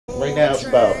Right now it's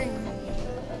about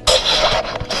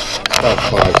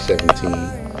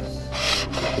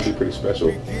 5:17. It'll be pretty special.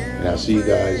 And I'll see you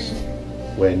guys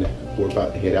when we're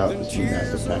about to head out to see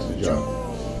Master Pastor John.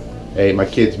 Hey, my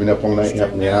kids been up all night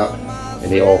helping me out,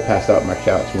 and they all passed out on my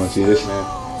couch. You want to see this, man?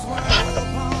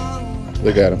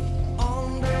 Look at them.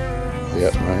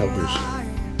 Yep, my helpers.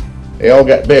 They all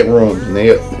got bedrooms, and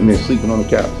they're sleeping on the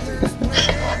couch.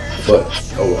 But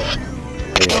oh well.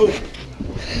 Anyway.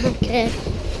 Okay.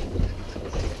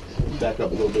 Back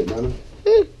up a little bit, man.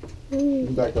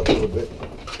 Back up a little bit.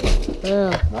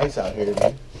 Nice out here,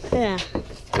 man. Yeah.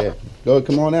 Yeah. Go,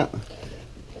 come on out.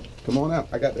 Come on out.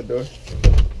 I got the door.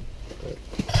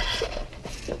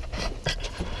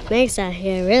 Nice out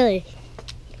here, really.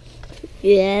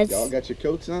 Yes. Y'all got your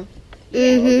coats on?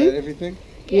 Mm-hmm. Y'all got everything?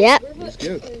 Yep. Let's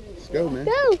go. Let's go, man.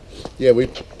 Go. Yeah, we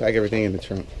pack everything in the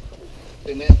trunk.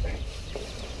 And then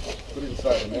put it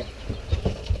inside, man.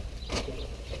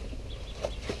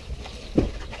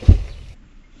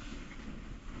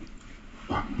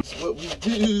 That's what we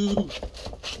do.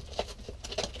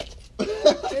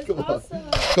 Come on.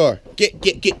 Car. Get in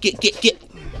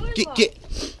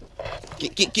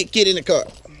the car.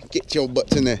 Get your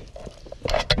butts in there.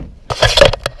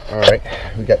 All right,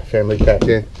 we got the family packed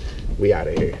in. We out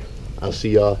of here. I'll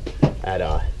see y'all at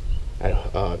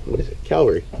what is it?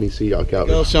 Calvary. Let me see y'all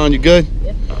Calvary. Yo, Sean, you good?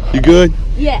 Yeah. You good?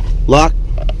 Yeah. Lock?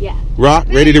 Yeah. Rock?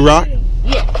 Ready to rock?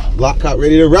 Yeah. Lock out,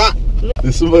 ready to rock?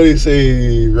 Did somebody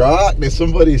say rock? Did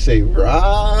somebody say rock?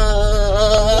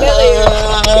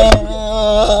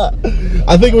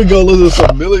 I think we go listen to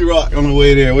some Millie Rock on the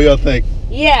way there. What y'all think?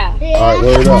 Yeah. All right,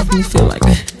 word up. You feel like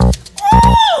that.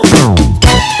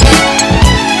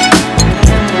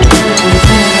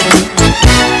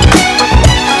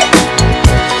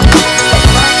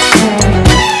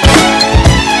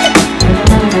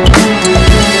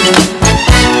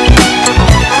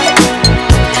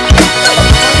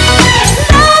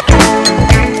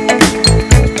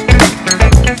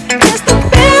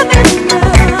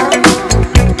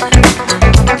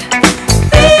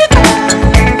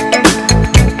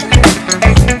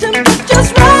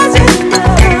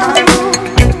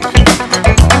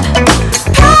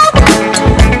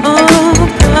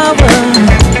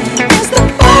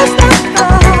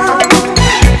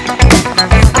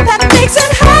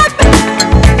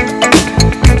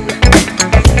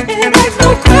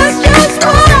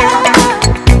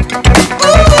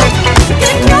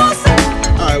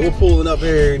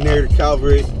 Near the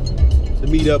Calvary to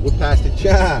meet up with Pastor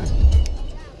John.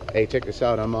 Hey, check this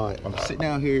out. I'm sitting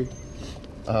out here.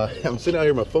 I'm sitting out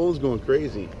here. My phone's going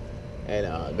crazy, and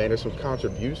man, there's some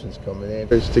contributions coming in.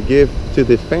 There's to give to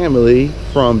the family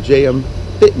from JM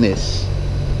Fitness,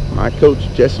 my coach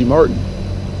Jesse Martin,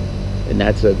 and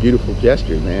that's a beautiful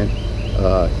gesture, man.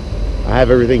 I have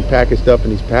everything packaged up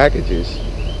in these packages,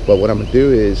 but what I'm gonna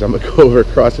do is I'm gonna go over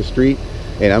across the street,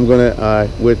 and I'm gonna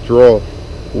withdraw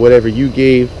whatever you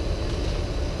gave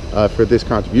for this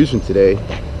contribution today,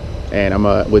 and I'm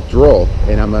gonna withdraw,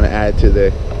 and I'm gonna add to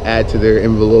their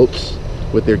envelopes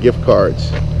with their gift cards.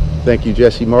 Thank you,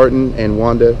 Jesse Martin and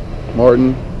Wanda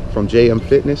Martin from JM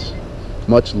Fitness.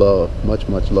 Much love, much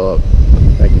love.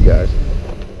 Thank you, guys.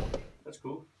 That's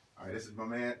cool. All right, this is my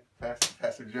man,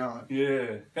 Pastor John.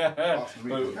 Yeah. Awesome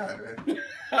meeting you, man.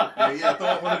 Yeah, throw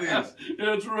out one of these.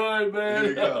 That's right, man. There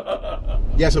you go.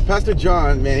 Yeah, so Pastor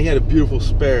John, man, he had a beautiful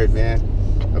spirit, man,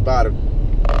 about him.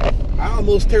 I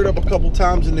almost teared up a couple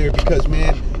times in there because,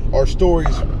 man, our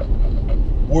stories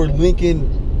were linking.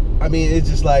 I mean, it's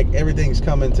just like everything's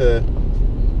coming to,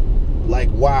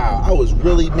 like, wow, I was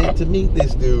really meant to meet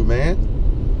this dude, man.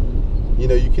 You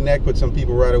know, you connect with some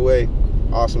people right away.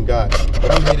 Awesome guy.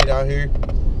 But I'm headed out here,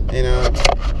 and I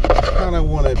kind of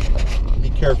want to be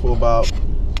careful about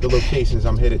the locations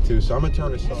I'm headed to, so I'm gonna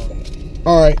turn this on.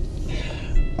 All right,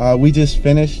 we just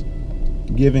finished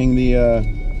giving the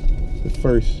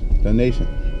first donation.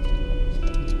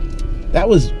 That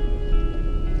was,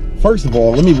 first of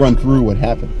all, let me run through what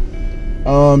happened.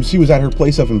 She was at her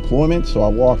place of employment, so I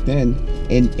walked in,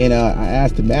 and I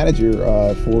asked the manager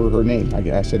for her name.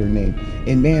 I said her name,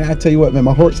 and man, I tell you what, man,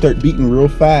 my heart started beating real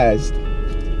fast.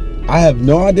 I have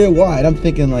no idea why, and I'm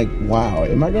thinking like, wow,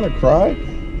 am I gonna cry?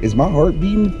 Is my heart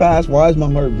beating fast? Why is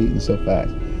my heart beating so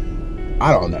fast?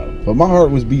 I don't know, but my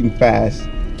heart was beating fast.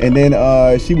 And then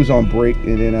she was on break,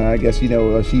 and then I guess, you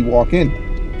know, she walked in,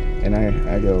 and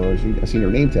I go, I seen her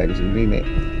name tag. I said, your name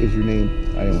is your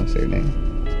name. I didn't want to say her name.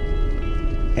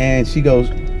 And she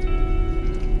goes,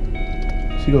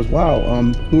 wow,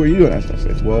 who are you? And I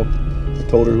said, well, I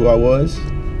told her who I was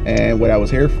and what I was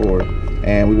here for,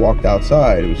 and we walked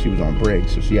outside. She was on break,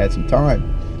 so she had some time,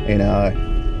 and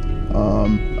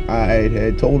I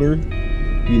had told her,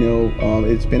 you know,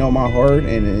 it's been on my heart,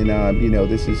 and you know,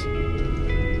 this has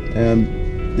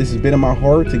been on my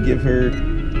heart to give her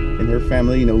and her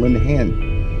family, you know, lend a hand.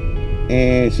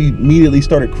 And she immediately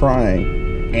started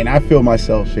crying, and I feel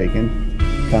myself shaking,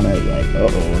 kind of like,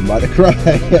 uh-oh, I'm about to cry.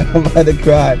 I'm about to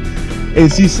cry. And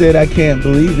she said, I can't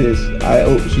believe this.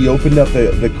 She opened up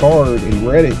the card and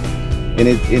read it, and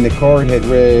in the card had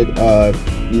read,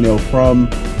 you know, from,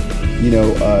 you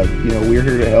know, we're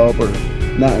here to help, or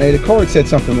not. The card said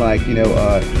something like, you know,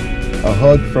 a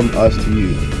hug from us to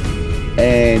you.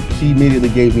 And she immediately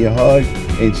gave me a hug,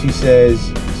 and she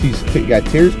says, she's got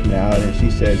tears coming out, and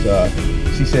she says,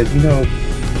 you know,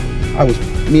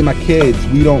 me and my kids,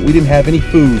 we didn't have any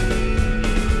food,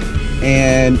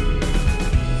 and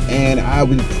I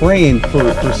was praying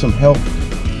for some help,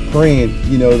 praying,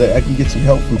 you know, that I can get some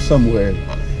help from somewhere.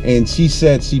 And she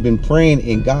said she'd been praying,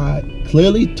 and God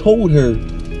clearly told her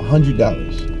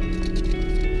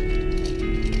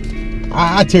 $100.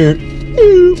 I teared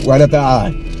right up the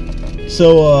eye.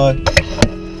 So,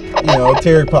 you know, a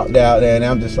tear popped out, and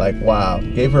I'm just like, wow.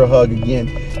 Gave her a hug again,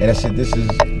 and I said, this is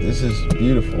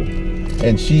beautiful.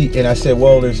 And I said,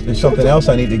 well, there's something else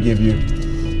I need to give you.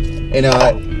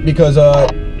 And because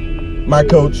my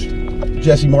coach,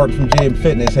 Jesse Martin from JM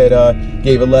Fitness, had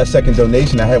gave a last second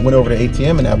donation. I had went over to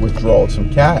ATM and I withdrawed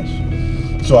some cash.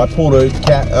 So I pulled a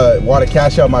wad of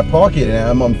cash out of my pocket, and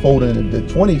I'm unfolding the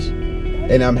 20s,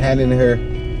 and I'm handing her,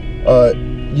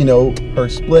 you know, her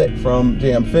split from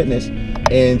JM Fitness,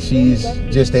 and she's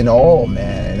just in awe,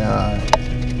 man.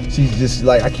 And she's just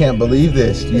like, I can't believe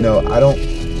this, you know.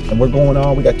 And we're going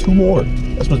on. We got 2 more.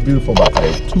 That's what's beautiful about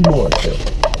today. 2 more still.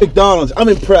 McDonald's. I'm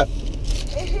in prep.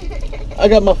 I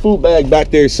got my food bag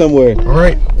back there somewhere. All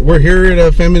right, we're here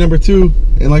at family number 2,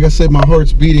 and like I said, my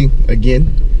heart's beating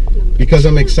again because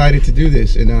I'm excited to do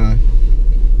this, and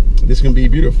this is gonna be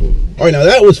beautiful. All right, now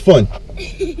that was fun.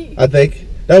 I think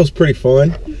that was pretty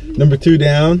fun. Number 2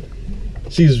 down.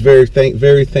 She's very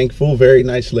thankful, very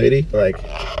nice lady. Like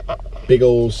big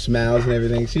old smiles and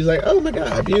everything. She's like, oh my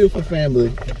God, beautiful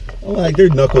family. I'm like, they're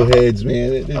knuckleheads,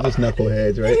 man. They're just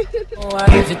knuckleheads, right?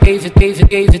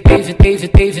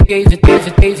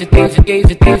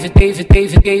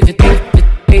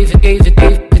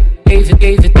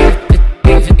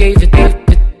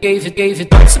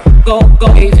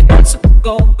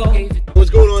 What's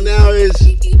going on now is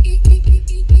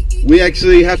we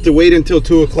actually have to wait until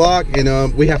 2 o'clock,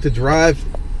 and we have to drive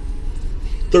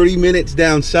 30 minutes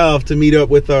down south to meet up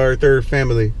with our third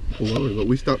family. But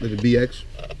we stopped at the BX.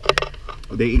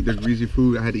 They ate their greasy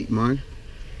food. I had to eat mine.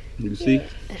 You can see.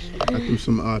 I threw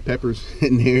some peppers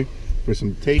in there for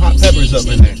some taste. Hot peppers up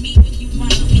in there. I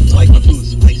like my food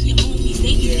spicy.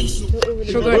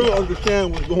 Sugar. I don't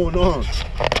understand what's going on.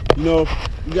 You know,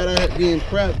 you gotta be in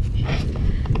prep.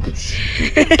 See,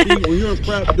 when you're in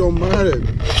prep, it don't matter.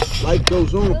 Life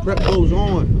goes on, prep goes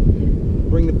on.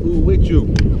 Bring the food with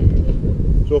you.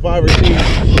 So if I ever see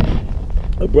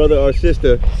a brother or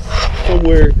sister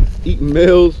somewhere eating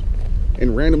meals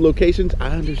in random locations, I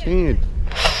understand.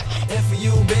 And for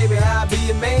you, baby, I'll be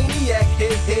a maniac. You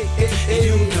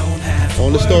don't have to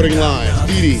on the starting line,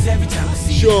 Edie,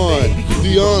 Sean,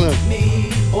 Deanna.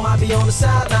 Or I'll be on the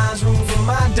sidelines, rooting for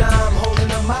my dime, holding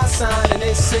up my sign, and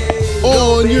they say,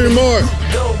 on your mark.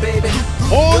 Go, baby.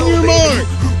 On your mark.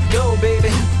 Go,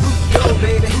 baby. Go,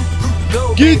 baby.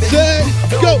 Go, get set,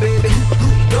 go. Baby.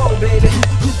 Go, baby.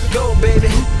 Go, baby.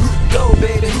 Go,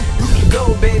 baby.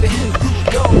 Go, baby.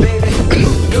 Go, baby.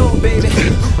 Go, baby.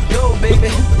 Go, baby.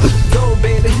 Go,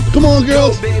 baby. Come on,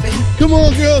 girls. Come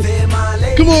on, girls.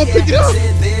 Come on, pick it up.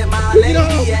 Pick it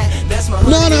up.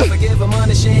 Nana.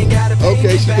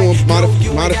 Okay, she's doing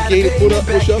modified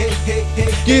push-up. Get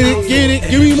it, get it.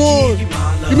 Give me more.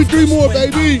 Give me 3 more,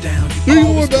 baby. 3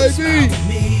 more, baby.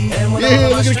 Yeah,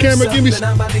 look at the camera. Give me some.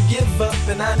 I'm about to give up,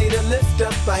 and I need a lift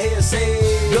up. I hear say,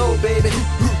 go, baby.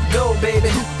 Go,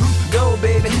 baby. Go,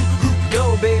 baby.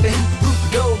 Go, baby.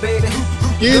 Go, baby.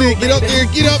 Get it. Get up there.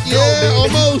 Get up. Yeah,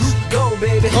 almost. Go,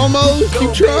 baby. Almost.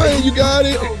 Keep trying. You got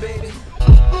it.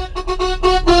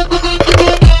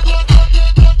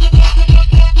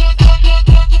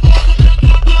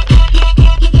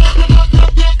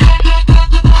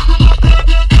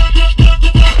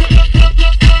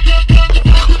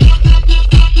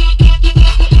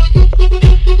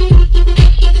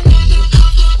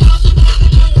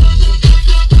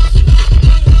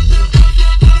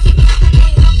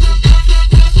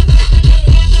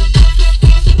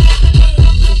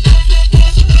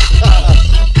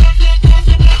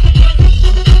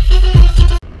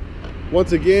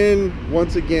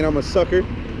 Once again, I'm a sucker.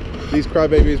 These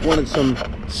crybabies wanted some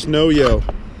snow yo.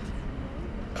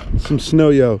 Some snow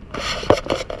yo.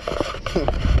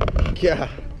 Yeah.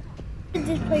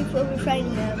 This place where we're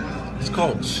finding them. It's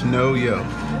called snow yo.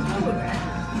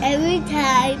 Every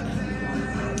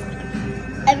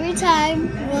time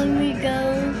when we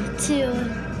go to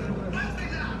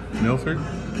Milford?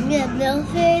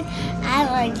 Milford, I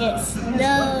want to get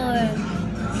snow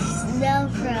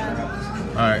from.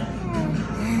 All right.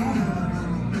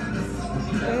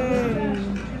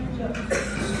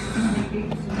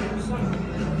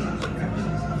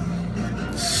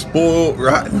 Spoiled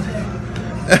rotten.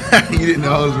 You didn't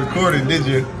know I was recording, did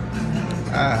you?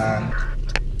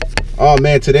 Oh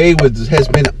man, today has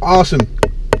been awesome.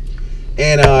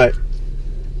 And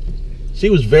she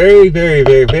was very, very,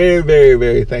 very, very, very,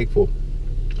 very thankful.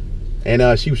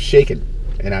 And she was shaking.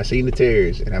 And I seen the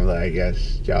tears. And I'm like,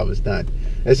 yes, job is done.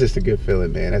 That's just a good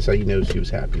feeling, man. That's how you know she was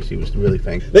happy. She was really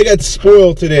thankful. They got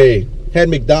spoiled today. Had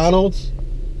McDonald's.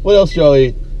 What else y'all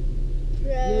eat?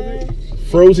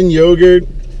 Frozen yogurt.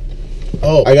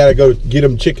 Oh, I gotta go get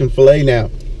them chicken fillet now.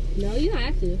 No, you don't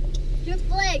have to.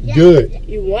 Good.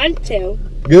 You want to?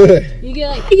 Good. You get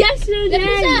like yesterday.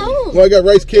 Well, I got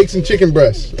rice cakes and chicken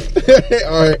breasts.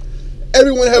 All right.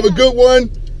 Everyone have a good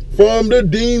one from the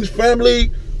Dean's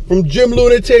family, from Gym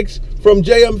Lunatics, from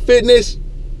JM Fitness.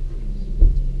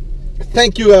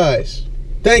 Thank you guys.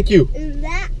 Thank you.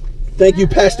 Thank you,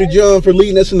 Pastor John, for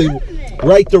leading us in the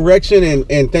right direction,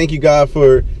 and thank you, God,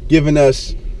 for giving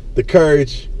us the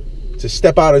courage to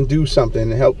step out and do something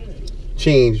and help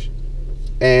change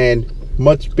and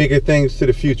much bigger things to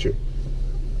the future.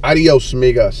 Adios,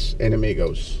 amigas and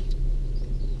amigos.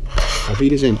 Auf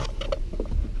Wiedersehen.